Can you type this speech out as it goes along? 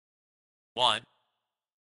1.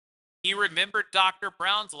 He remembered Dr.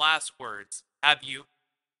 Brown's last words. Have you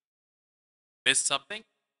missed something?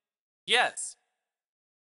 Yes.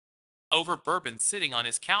 Over bourbon sitting on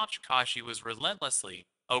his couch, Kashi was relentlessly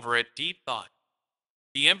over a deep thought.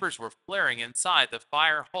 The embers were flaring inside the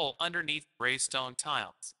fire hole underneath gray stone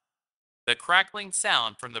tiles. The crackling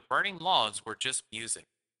sound from the burning logs were just music.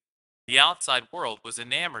 The outside world was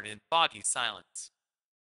enamored in foggy silence.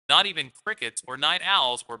 Not even crickets or night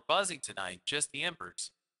owls were buzzing tonight, just the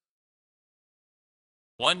embers.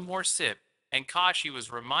 One more sip, and Kashi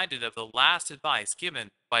was reminded of the last advice given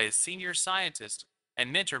by his senior scientist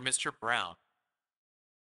and mentor, Mr. Brown.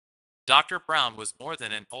 Dr. Brown was more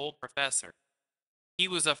than an old professor. He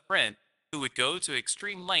was a friend who would go to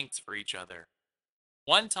extreme lengths for each other.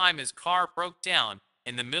 One time his car broke down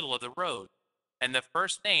in the middle of the road, and the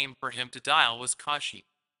first name for him to dial was Kashi.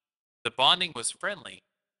 The bonding was friendly,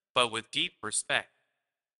 but with deep respect.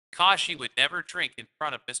 Kashi would never drink in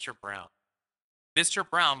front of Mr. Brown. Mr.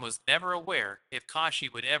 Brown was never aware if Kashi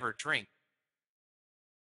would ever drink.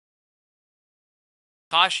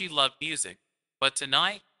 Kashi loved music, but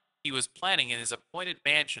tonight he was planning in his appointed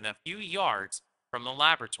mansion a few yards from the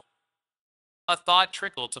laboratory. A thought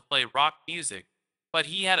trickled to play rock music, but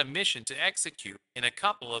he had a mission to execute in a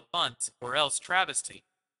couple of months or else travesty.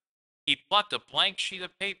 He plucked a blank sheet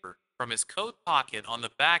of paper from his coat pocket on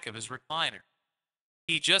the back of his recliner.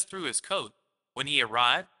 He just threw his coat when he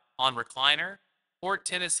arrived on recliner, poured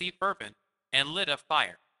Tennessee bourbon, and lit a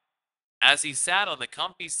fire. As he sat on the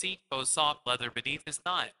comfy seat faux soft leather beneath his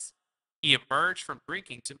thighs, he emerged from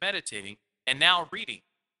drinking to meditating and now reading.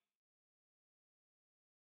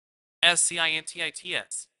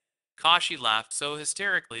 Scientits. Kashi laughed so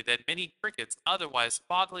hysterically that many crickets, otherwise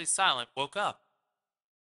foggily silent, woke up.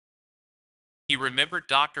 He remembered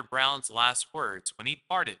Dr. Brown's last words when he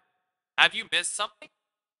parted. Have you missed something?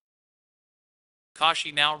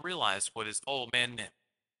 Kashi now realized what his old man meant.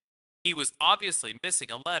 He was obviously missing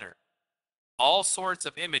a letter. All sorts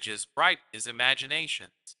of images brightened his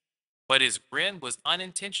imaginations, but his grin was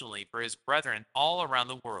unintentionally for his brethren all around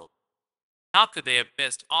the world. How could they have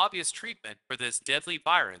missed obvious treatment for this deadly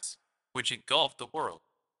virus, which engulfed the world?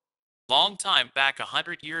 Long time back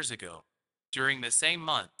 100 years ago, during the same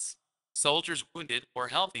months, soldiers wounded or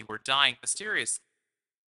healthy were dying mysteriously.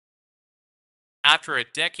 After a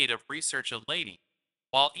decade of research, a lady,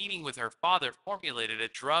 while eating with her father, formulated a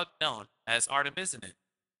drug known as artemisinin.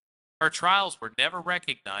 Her trials were never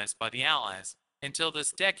recognized by the Allies until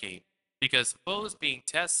this decade because foes being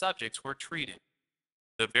test subjects were treated.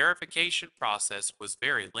 The verification process was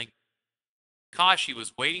very lengthy. Kashi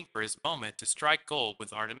was waiting for his moment to strike gold with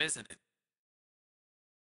artemisinin.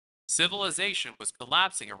 Civilization was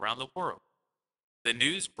collapsing around the world. The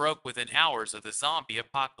news broke within hours of the zombie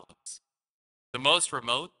apocalypse. The most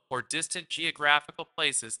remote or distant geographical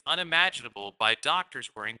places unimaginable by doctors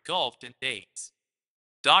were engulfed in days.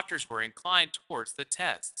 Doctors were inclined towards the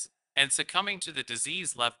tests and succumbing to the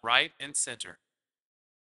disease left, right, and center.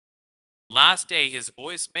 Last day, his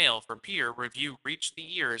voicemail for peer review reached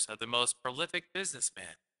the ears of the most prolific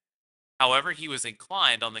businessman. However, he was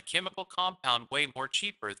inclined on the chemical compound way more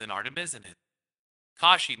cheaper than artemisinin.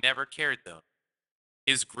 Kashi never cared though.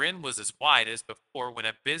 His grin was as wide as before when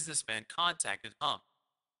a businessman contacted him.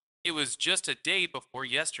 It was just a day before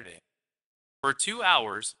yesterday. For 2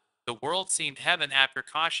 hours, the world seemed heaven after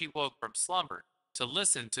Kashi woke from slumber to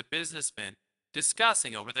listen to businessmen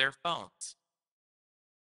discussing over their phones.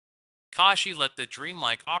 Kashi let the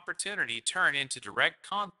dreamlike opportunity turn into direct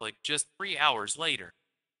conflict just 3 hours later.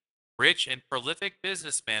 Rich and prolific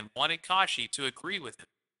businessman wanted Kashi to agree with him.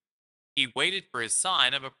 He waited for his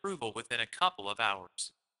sign of approval within a couple of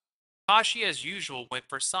hours. Kashi, as usual, went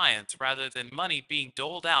for science rather than money being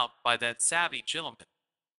doled out by that savvy gentleman.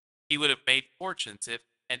 He would have made fortunes if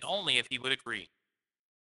and only if he would agree.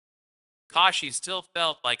 Kashi still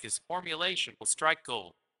felt like his formulation will strike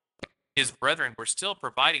gold. His brethren were still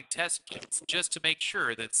providing test kits just to make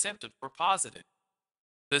sure that symptoms were positive.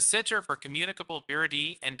 The Center for Communicable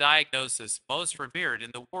Virity and Diagnosis, most revered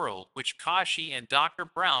in the world, which Kashi and Dr.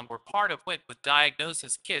 Brown were part of, went with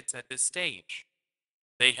diagnosis kits at this stage.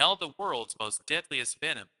 They held the world's most deadliest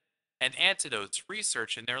venom and antidotes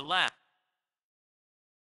research in their labs.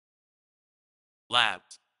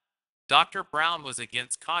 Dr. Brown was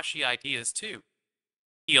against Kashi ideas too.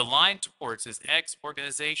 He aligned towards his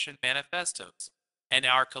ex-organization manifestos and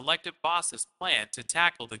our collective boss's plan to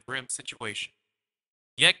tackle the grim situation.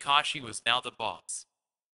 Yet Kashi was now the boss.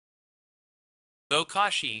 Though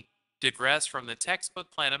Kashi digressed from the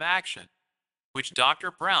textbook plan of action, which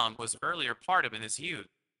Dr. Brown was earlier part of in his youth,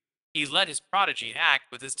 he let his prodigy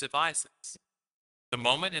act with his devices. The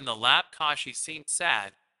moment in the lab, Kashi seemed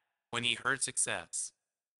sad when he heard success.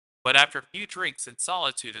 But after a few drinks in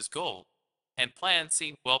solitude is gold, and plans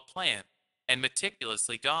seemed well planned and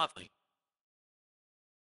meticulously godly.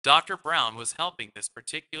 Dr. Brown was helping this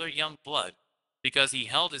particular young blood because he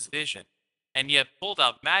held his vision and yet pulled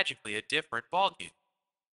out magically a different ballgame.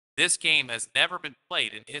 This game has never been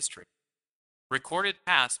played in history. Recorded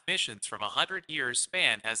past missions from 100 years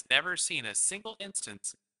span has never seen a single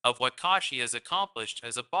instance of what Kashi has accomplished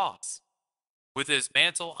as a boss. With his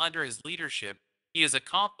mantle under his leadership, he has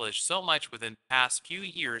accomplished so much within past few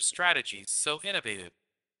years strategies so innovative,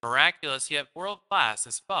 miraculous yet world class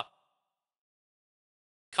as fuck.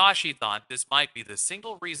 Kashi thought this might be the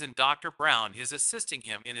single reason Dr. Brown is assisting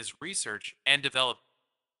him in his research and development.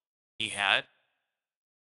 He had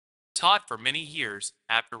taught for many years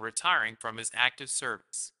after retiring from his active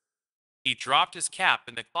service. He dropped his cap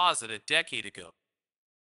in the closet a decade ago.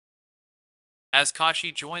 As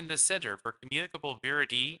Kashi joined the Center for Communicable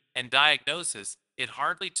Viridi and Diagnosis, it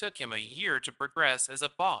hardly took him a year to progress as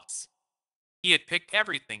a boss. He had picked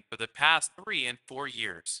everything for the past 3 and 4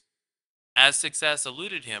 years. As success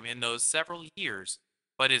eluded him in those several years,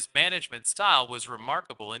 but his management style was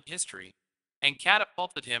remarkable in history and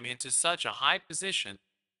catapulted him into such a high position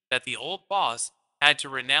that the old boss had to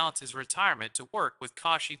renounce his retirement to work with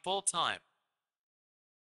Kashi full time.